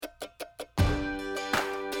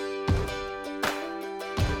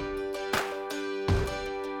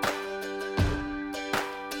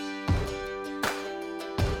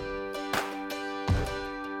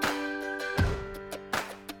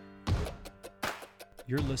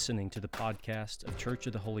You're listening to the podcast of Church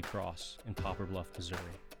of the Holy Cross in Poplar Bluff, Missouri,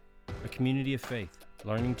 a community of faith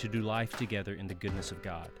learning to do life together in the goodness of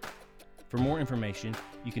God. For more information,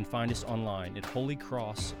 you can find us online at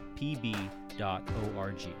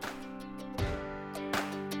holycrosspb.org.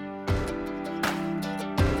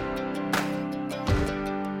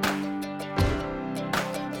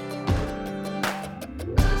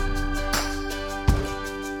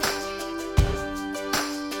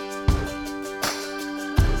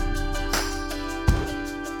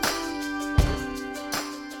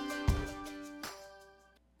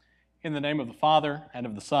 In the name of the Father, and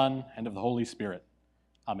of the Son, and of the Holy Spirit.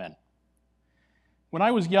 Amen. When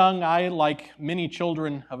I was young, I, like many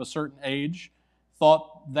children of a certain age,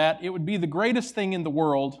 thought that it would be the greatest thing in the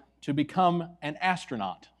world to become an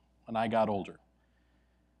astronaut when I got older.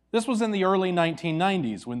 This was in the early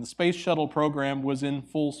 1990s, when the Space Shuttle program was in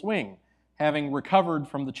full swing, having recovered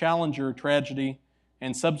from the Challenger tragedy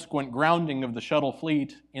and subsequent grounding of the shuttle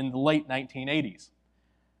fleet in the late 1980s.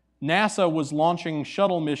 NASA was launching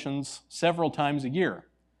shuttle missions several times a year,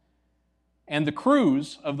 and the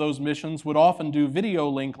crews of those missions would often do video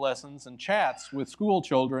link lessons and chats with school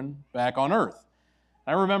children back on Earth.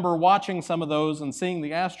 I remember watching some of those and seeing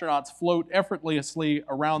the astronauts float effortlessly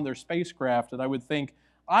around their spacecraft, and I would think,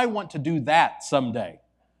 I want to do that someday.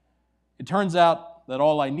 It turns out that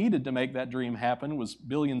all I needed to make that dream happen was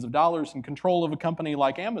billions of dollars and control of a company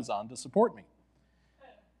like Amazon to support me.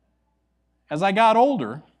 As I got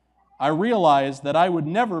older, I realized that I would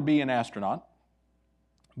never be an astronaut,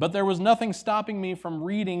 but there was nothing stopping me from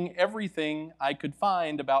reading everything I could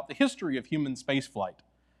find about the history of human spaceflight.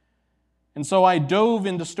 And so I dove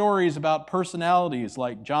into stories about personalities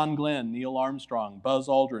like John Glenn, Neil Armstrong, Buzz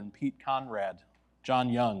Aldrin, Pete Conrad, John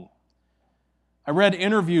Young. I read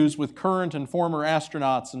interviews with current and former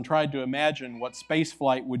astronauts and tried to imagine what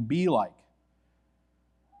spaceflight would be like.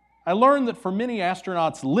 I learned that for many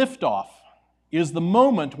astronauts, liftoff is the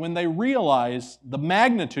moment when they realize the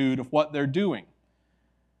magnitude of what they're doing.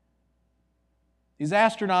 These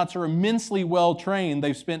astronauts are immensely well trained.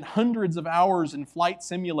 They've spent hundreds of hours in flight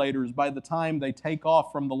simulators by the time they take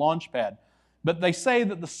off from the launch pad. But they say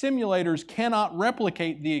that the simulators cannot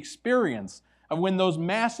replicate the experience of when those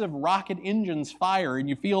massive rocket engines fire and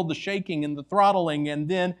you feel the shaking and the throttling, and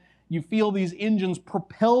then you feel these engines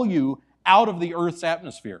propel you out of the Earth's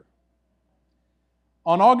atmosphere.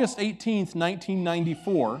 On August 18,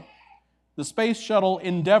 1994, the Space Shuttle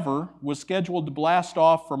Endeavour was scheduled to blast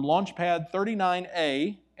off from Launch Pad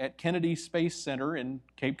 39A at Kennedy Space Center in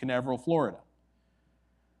Cape Canaveral, Florida.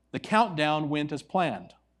 The countdown went as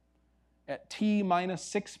planned. At T-minus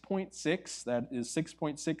 6.6, that is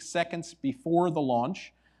 6.6 seconds before the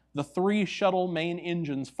launch, the three shuttle main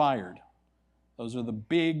engines fired. Those are the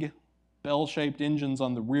big bell-shaped engines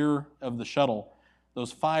on the rear of the shuttle.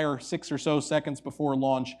 Those fire 6 or so seconds before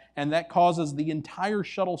launch, and that causes the entire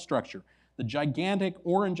shuttle structure, the gigantic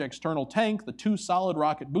orange external tank, the two solid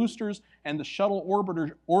rocket boosters, and the shuttle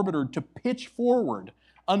orbiter to pitch forward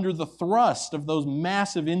under the thrust of those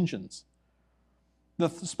massive engines. The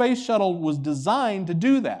space shuttle was designed to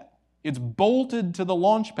do that. It's bolted to the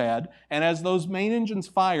launch pad, and as those main engines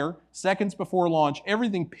fire, seconds before launch,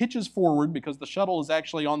 everything pitches forward because the shuttle is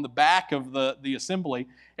actually on the back of the assembly.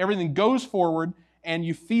 Everything goes forward, and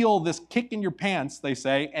you feel this kick in your pants, they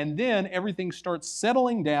say, and then everything starts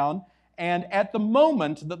settling down, and at the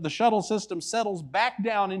moment that the shuttle system settles back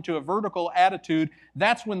down into a vertical attitude,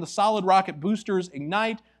 that's when the solid rocket boosters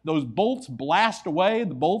ignite, those bolts blast away,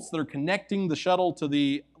 the bolts that are connecting the shuttle to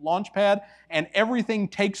the launch pad, and everything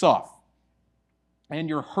takes off. And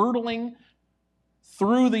you're hurtling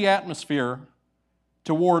through the atmosphere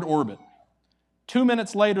toward orbit. 2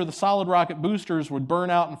 minutes later, the solid rocket boosters would burn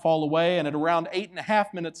out and fall away, and at around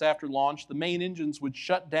 8.5 minutes after launch, the main engines would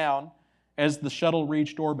shut down as the shuttle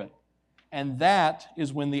reached orbit. And that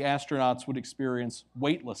is when the astronauts would experience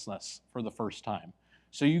weightlessness for the first time.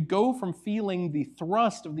 So you go from feeling the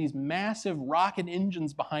thrust of these massive rocket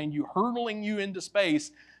engines behind you, hurtling you into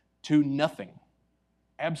space, to nothing,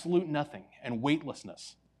 absolute nothing, and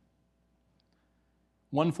weightlessness.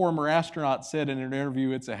 One former astronaut said in an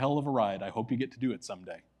interview, "It's a hell of a ride. I hope you get to do it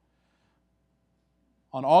someday."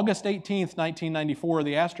 On August 18, 1994,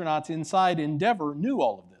 the astronauts inside Endeavour knew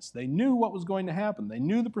all of this. They knew what was going to happen. They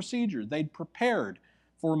knew the procedure. They'd prepared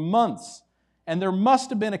for months. And they must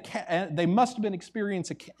have been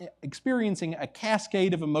experiencing a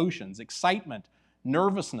cascade of emotions, excitement,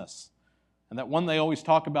 nervousness, and that one they always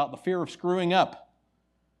talk about, the fear of screwing up.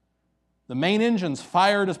 The main engines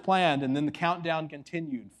fired as planned, and then the countdown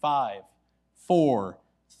continued. 5, 4,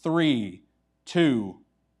 3, 2,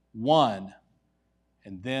 1,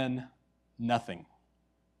 and then nothing.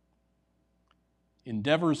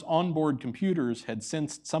 Endeavor's onboard computers had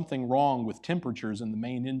sensed something wrong with temperatures in the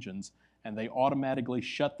main engines, and they automatically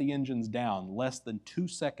shut the engines down less than 2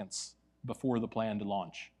 seconds before the planned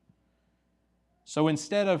launch. So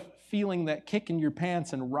instead of feeling that kick in your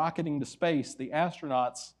pants and rocketing to space, the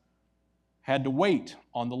astronauts had to wait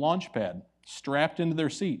on the launch pad, strapped into their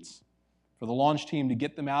seats, for the launch team to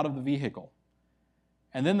get them out of the vehicle.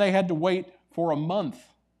 And then they had to wait for a month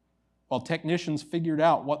while technicians figured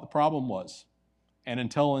out what the problem was, and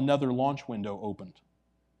until another launch window opened.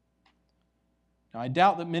 Now, I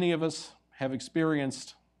doubt that many of us have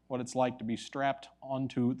experienced what it's like to be strapped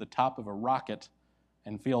onto the top of a rocket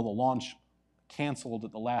and feel the launch canceled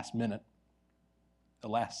at the last minute, the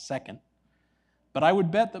last second. But I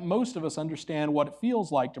would bet that most of us understand what it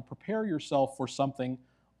feels like to prepare yourself for something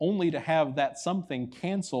only to have that something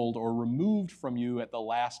canceled or removed from you at the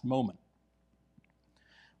last moment.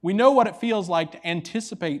 We know what it feels like to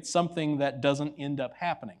anticipate something that doesn't end up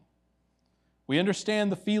happening. We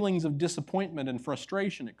understand the feelings of disappointment and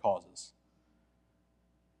frustration it causes.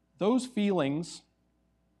 Those feelings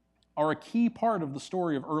are a key part of the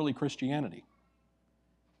story of early Christianity.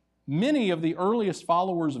 Many of the earliest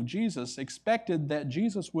followers of Jesus expected that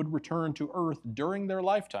Jesus would return to earth during their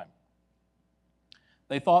lifetime.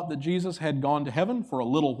 They thought that Jesus had gone to heaven for a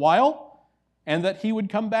little while and that he would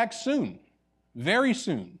come back soon, very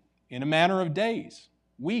soon, in a matter of days,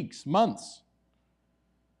 weeks, months.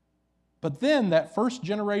 But then that first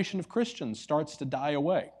generation of Christians starts to die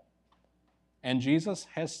away, and Jesus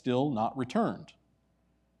has still not returned.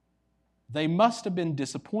 They must have been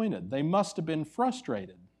disappointed. They must have been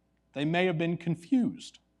frustrated. They may have been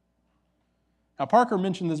confused. Now, Parker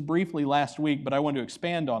mentioned this briefly last week, but I want to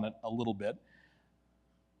expand on it a little bit.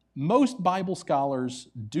 Most Bible scholars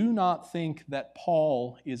do not think that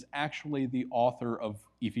Paul is actually the author of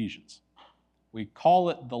Ephesians. We call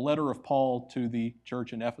it the letter of Paul to the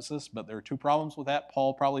church in Ephesus, but there are two problems with that.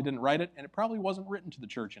 Paul probably didn't write it, and it probably wasn't written to the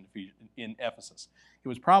church in Ephesus. It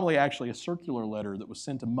was probably actually a circular letter that was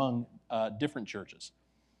sent among different churches.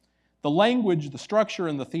 The language, the structure,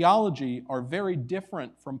 and the theology are very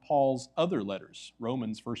different from Paul's other letters,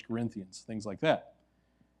 Romans, 1 Corinthians, things like that.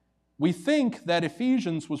 We think that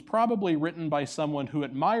Ephesians was probably written by someone who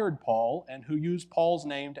admired Paul and who used Paul's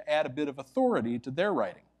name to add a bit of authority to their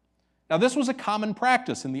writing. Now, this was a common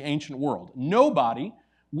practice in the ancient world. Nobody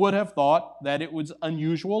would have thought that it was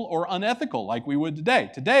unusual or unethical like we would today.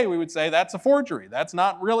 Today, we would say that's a forgery. That's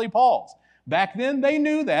not really Paul's. Back then, they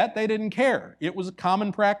knew that. They didn't care. It was a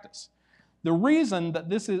common practice. The reason that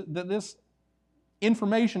this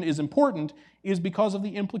information is important is because of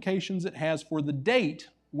the implications it has for the date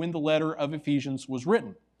when the letter of Ephesians was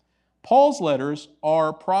written. Paul's letters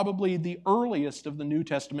are probably the earliest of the New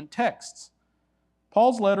Testament texts.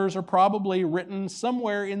 Paul's letters are probably written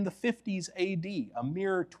somewhere in the 50s AD, a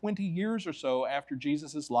mere 20 years or so after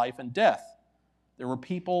Jesus' life and death. There were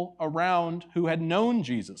people around who had known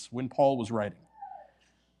Jesus when Paul was writing.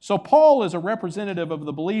 So Paul is a representative of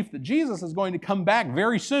the belief that Jesus is going to come back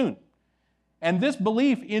very soon. And this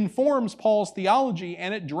belief informs Paul's theology,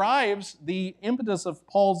 and it drives the impetus of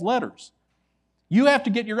Paul's letters. You have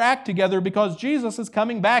to get your act together because Jesus is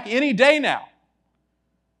coming back any day now.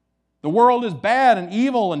 The world is bad and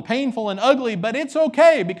evil and painful and ugly, but it's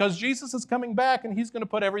okay because Jesus is coming back and he's going to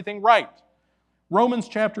put everything right. Romans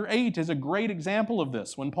chapter 8 is a great example of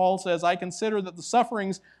this when Paul says, I consider that the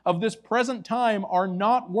sufferings of this present time are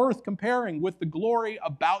not worth comparing with the glory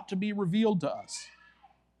about to be revealed to us.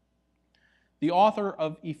 The author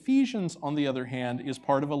of Ephesians, on the other hand, is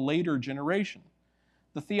part of a later generation.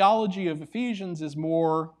 The theology of Ephesians is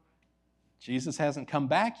more, Jesus hasn't come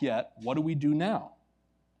back yet, what do we do now?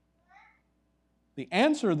 The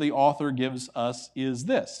answer the author gives us is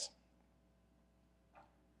this.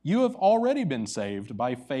 You have already been saved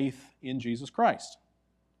by faith in Jesus Christ.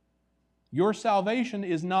 Your salvation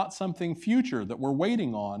is not something future that we're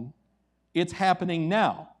waiting on. It's happening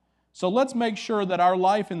now. So let's make sure that our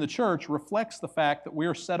life in the church reflects the fact that we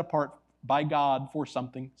are set apart by God for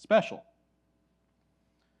something special.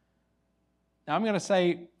 Now, I'm going to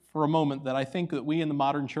say for a moment that I think that we in the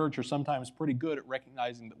modern church are sometimes pretty good at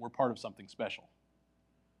recognizing that we're part of something special.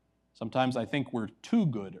 Sometimes I think we're too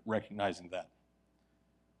good at recognizing that.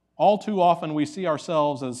 All too often we see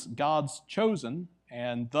ourselves as God's chosen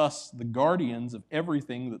and thus the guardians of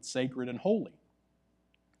everything that's sacred and holy,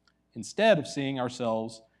 instead of seeing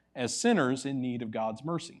ourselves as sinners in need of God's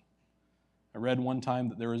mercy. I read one time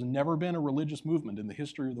that there has never been a religious movement in the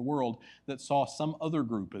history of the world that saw some other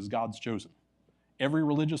group as God's chosen. Every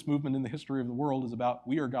religious movement in the history of the world is about,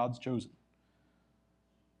 we are God's chosen.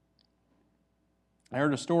 I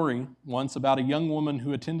heard a story once about a young woman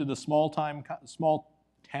who attended a small town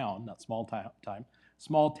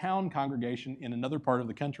congregation in another part of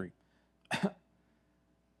the country.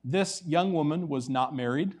 This young woman was not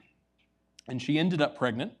married, and she ended up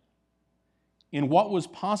pregnant. In what was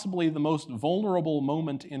possibly the most vulnerable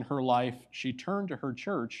moment in her life, she turned to her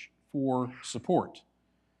church for support.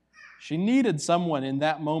 She needed someone in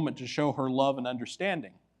that moment to show her love and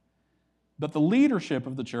understanding. But the leadership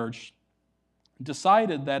of the church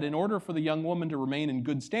decided that in order for the young woman to remain in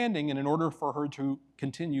good standing and in order for her to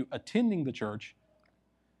continue attending the church,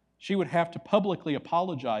 she would have to publicly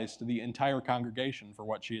apologize to the entire congregation for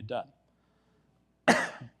what she had done.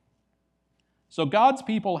 So God's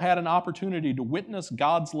people had an opportunity to witness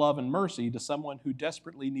God's love and mercy to someone who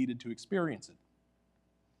desperately needed to experience it.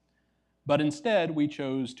 But instead, we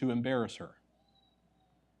chose to embarrass her.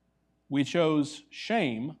 We chose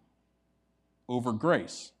shame over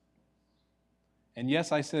grace. And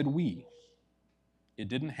yes, I said we. It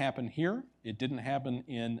didn't happen here. It didn't happen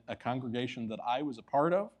in a congregation that I was a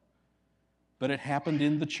part of, but it happened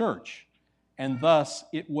in the church. And thus,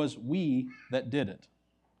 it was we that did it.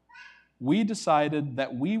 We decided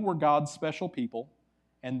that we were God's special people,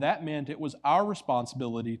 and that meant it was our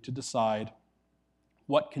responsibility to decide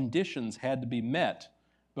what conditions had to be met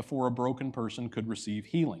before a broken person could receive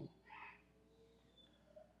healing.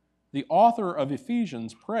 The author of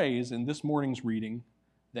Ephesians prays in this morning's reading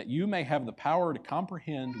that you may have the power to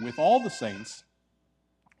comprehend with all the saints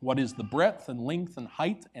what is the breadth and length and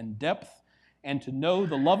height and depth, and to know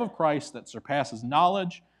the love of Christ that surpasses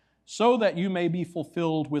knowledge, so that you may be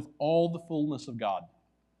fulfilled with all the fullness of God.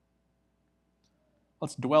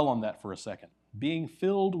 Let's dwell on that for a second. Being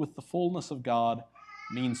filled with the fullness of God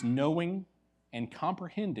means knowing and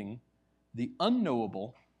comprehending the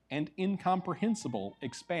unknowable and incomprehensible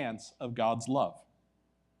expanse of God's love.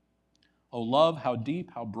 O love, how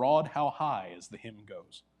deep, how broad, how high, as the hymn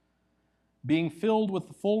goes. Being filled with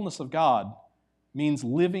the fullness of God means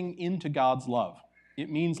living into God's love. It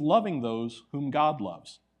means loving those whom God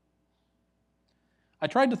loves. I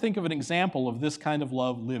tried to think of an example of this kind of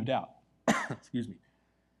love lived out. Excuse me.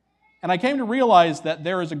 And I came to realize that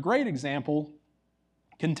there is a great example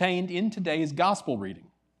contained in today's gospel reading.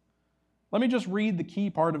 Let me just read the key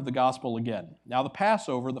part of the gospel again. Now the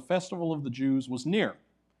Passover, the festival of the Jews, was near.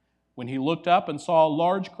 When he looked up and saw a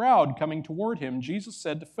large crowd coming toward him, Jesus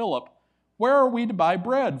said to Philip, "Where are we to buy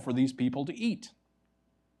bread for these people to eat?"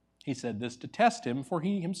 He said this to test him, for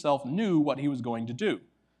he himself knew what he was going to do.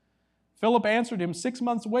 Philip answered him, 6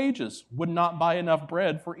 months' wages would not buy enough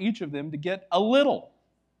bread for each of them to get a little.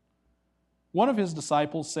 One of his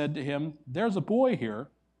disciples said to him, "There's a boy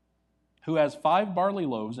here who has 5 barley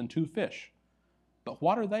loaves and 2 fish. But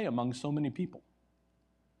what are they among so many people?"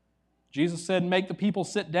 Jesus said, "Make the people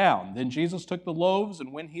sit down." Then Jesus took the loaves,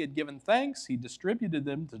 and when he had given thanks, he distributed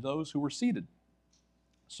them to those who were seated.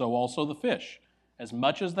 So also the fish, as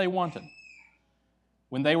much as they wanted.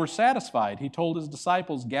 When they were satisfied, he told his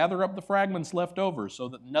disciples, "Gather up the fragments left over, so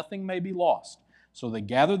that nothing may be lost." So they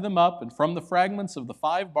gathered them up, and from the fragments of the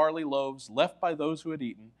 5 barley loaves left by those who had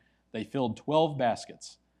eaten, they filled 12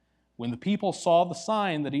 baskets. When the people saw the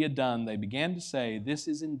sign that he had done, they began to say, "This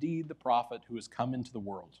is indeed the prophet who has come into the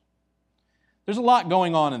world." There's a lot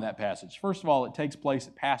going on in that passage. First of all, it takes place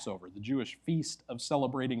at Passover, the Jewish feast of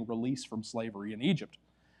celebrating release from slavery in Egypt.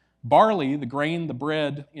 Barley, the grain the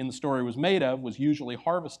bread in the story was made of, was usually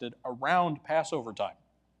harvested around Passover time.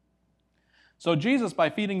 So Jesus,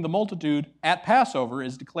 by feeding the multitude at Passover,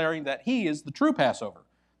 is declaring that he is the true Passover,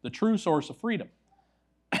 the true source of freedom.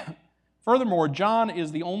 Furthermore, John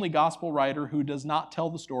is the only gospel writer who does not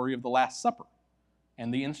tell the story of the Last Supper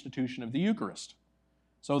and the institution of the Eucharist.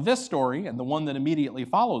 So this story, and the one that immediately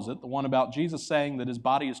follows it, the one about Jesus saying that his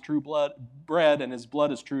body is true bread and his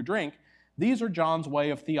blood is true drink, these are John's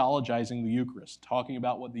way of theologizing the Eucharist, talking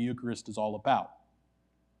about what the Eucharist is all about.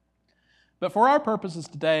 But for our purposes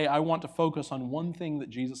today, I want to focus on one thing that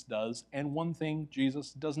Jesus does and one thing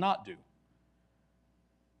Jesus does not do.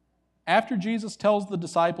 After Jesus tells the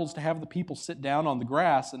disciples to have the people sit down on the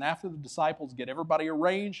grass, and after the disciples get everybody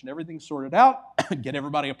arranged and everything sorted out, get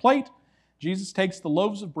everybody a plate, Jesus takes the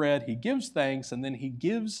loaves of bread, he gives thanks, and then he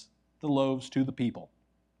gives the loaves to the people.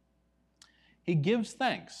 He gives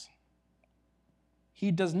thanks. He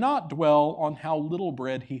does not dwell on how little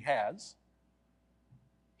bread he has.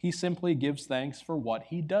 He simply gives thanks for what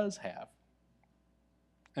he does have.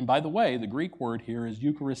 And by the way, the Greek word here is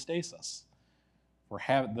eucharistesis, for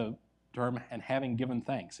the term "and having given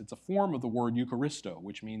thanks." It's a form of the word eucharisto,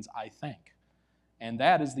 which means I thank. And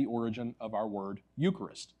that is the origin of our word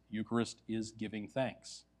Eucharist. Eucharist is giving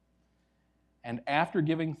thanks. And after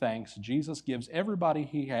giving thanks, Jesus gives everything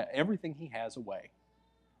he has away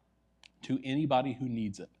to anybody who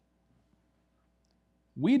needs it.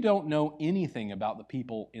 We don't know anything about the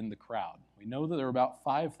people in the crowd. We know that there are about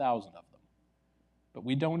 5,000 of them. But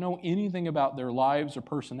we don't know anything about their lives or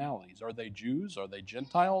personalities. Are they Jews? Are they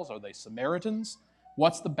Gentiles? Are they Samaritans?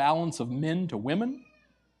 What's the balance of men to women?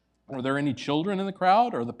 Are there any children in the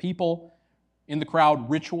crowd? Are the people in the crowd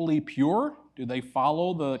ritually pure? Do they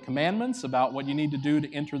follow the commandments about what you need to do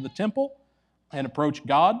to enter the temple and approach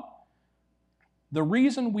God? The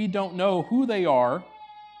reason we don't know who they are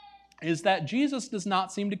is that Jesus does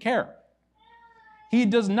not seem to care. He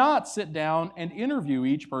does not sit down and interview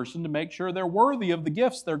each person to make sure they're worthy of the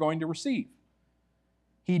gifts they're going to receive.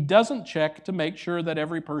 He doesn't check to make sure that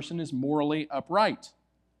every person is morally upright.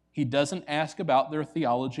 He doesn't ask about their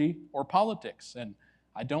theology or politics. And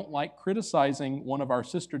I don't like criticizing one of our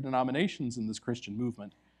sister denominations in this Christian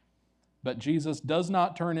movement, but Jesus does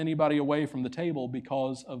not turn anybody away from the table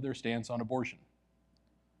because of their stance on abortion.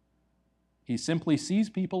 He simply sees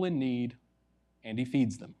people in need and he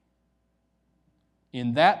feeds them.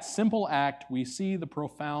 In that simple act, we see the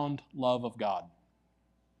profound love of God.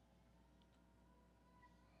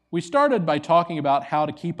 We started by talking about how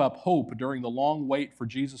to keep up hope during the long wait for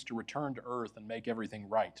Jesus to return to earth and make everything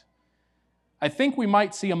right. I think we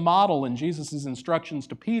might see a model in Jesus' instructions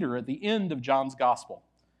to Peter at the end of John's Gospel,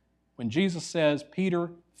 when Jesus says,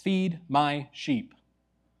 "Peter, feed my sheep.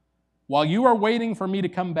 While you are waiting for me to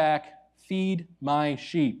come back, feed my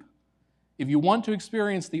sheep. If you want to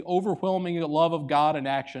experience the overwhelming love of God in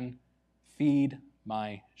action, feed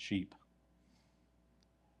my sheep."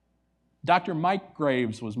 Dr. Mike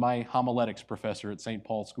Graves was my homiletics professor at St.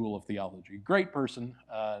 Paul School of Theology. Great person,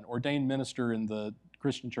 an ordained minister in the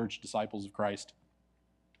Christian Church Disciples of Christ,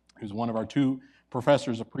 who's one of our 2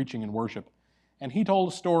 professors of preaching and worship. And he told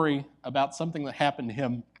a story about something that happened to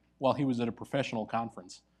him while he was at a professional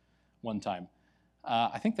conference one time.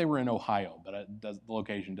 I think they were in Ohio, but the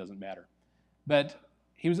location doesn't matter. But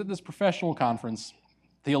he was at this professional conference,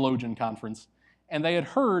 theologian conference, and they had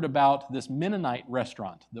heard about this Mennonite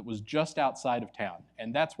restaurant that was just outside of town.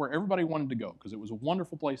 And that's where everybody wanted to go because it was a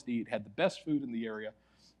wonderful place to eat, had the best food in the area.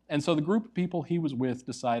 And so the group of people he was with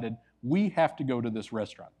decided, we have to go to this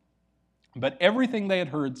restaurant. But everything they had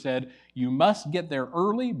heard said, you must get there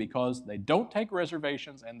early because they don't take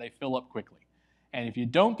reservations and they fill up quickly. And if you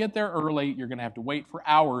don't get there early, you're going to have to wait for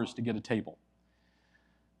hours to get a table.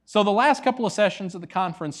 So the last couple of sessions at the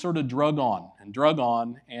conference sort of drug on,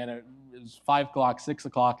 and it was 5 o'clock, 6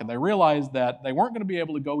 o'clock, and they realized that they weren't going to be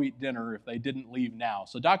able to go eat dinner if they didn't leave now.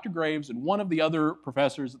 So Dr. Graves and one of the other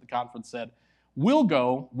professors at the conference said, we'll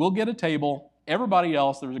go, we'll get a table. Everybody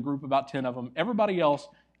else, there was a group of about 10 of them, everybody else,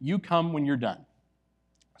 you come when you're done.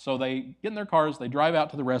 So they get in their cars, they drive out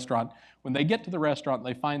to the restaurant. When they get to the restaurant,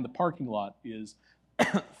 they find the parking lot is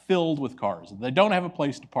filled with cars. They don't have a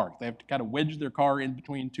place to park. They have to kind of wedge their car in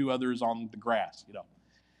between 2 others on the grass,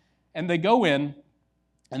 And they go in,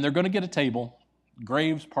 and they're going to get a table,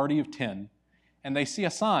 Graves Party of 10, and they see a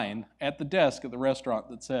sign at the desk at the restaurant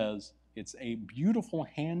that says, it's a beautiful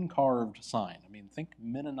hand-carved sign. I mean, think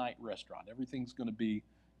Mennonite restaurant. Everything's going to be,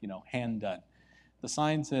 hand done. The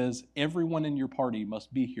sign says, everyone in your party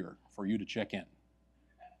must be here for you to check in.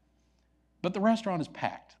 But the restaurant is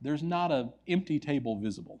packed. There's not an empty table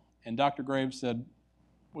visible. And Dr. Graves said,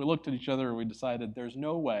 we looked at each other and we decided there's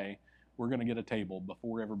no way we're going to get a table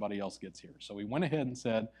before everybody else gets here. So we went ahead and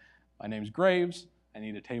said, my name's Graves, I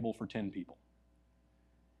need a table for 10 people.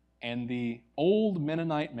 And the old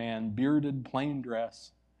Mennonite man, bearded, plain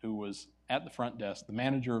dress, who was at the front desk, the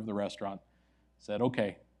manager of the restaurant, said,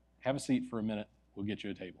 okay, have a seat for a minute, we'll get you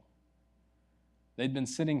a table. They'd been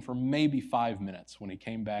sitting for maybe 5 minutes when he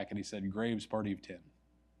came back and he said, Graves Party of 10.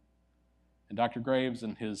 And Dr. Graves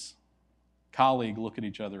and his colleague look at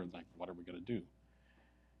each other and like, what are we going to do?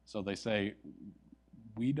 So they say,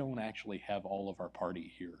 we don't actually have all of our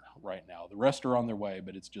party here right now. The rest are on their way,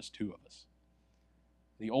 but it's just 2 of us.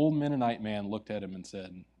 The old Mennonite man looked at him and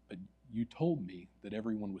said, but you told me that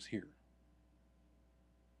everyone was here.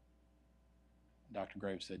 Dr.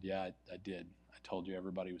 Graves said, yeah, I did. I told you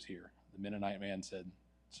everybody was here. The Mennonite man said,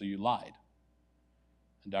 so you lied?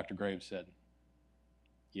 And Dr. Graves said,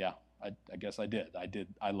 yeah, I guess I did.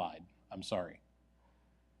 I lied. I'm sorry.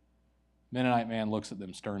 Mennonite man looks at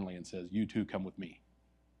them sternly and says, you 2 come with me.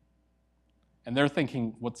 And they're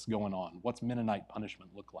thinking, what's going on? What's Mennonite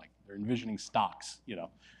punishment look like? They're envisioning stocks, an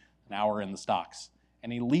hour in the stocks.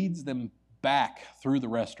 And he leads them back through the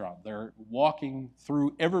restaurant. They're walking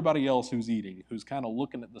through everybody else who's eating, who's kind of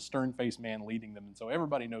looking at the stern-faced man leading them. And so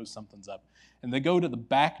everybody knows something's up. And they go to the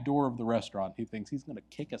back door of the restaurant. He thinks he's going to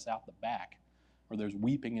kick us out the back. or there's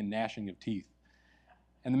weeping and gnashing of teeth.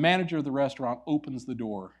 And the manager of the restaurant opens the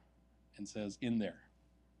door and says, "In there."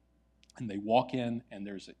 And they walk in, and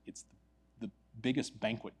it's the biggest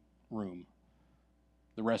banquet room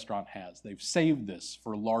the restaurant has. They've saved this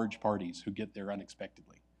for large parties who get there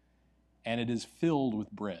unexpectedly. And it is filled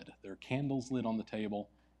with bread. There are candles lit on the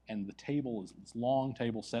table, and the table is this long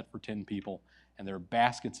table set for 10 people, and there are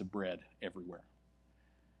baskets of bread everywhere.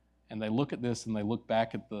 And they look at this, and they look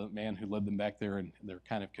back at the man who led them back there, and they're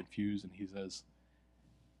kind of confused, and he says,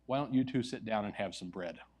 "Why don't you two sit down and have some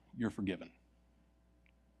bread? You're forgiven."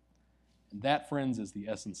 And that, friends, is the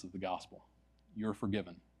essence of the gospel. You're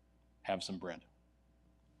forgiven. Have some bread.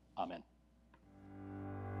 Amen.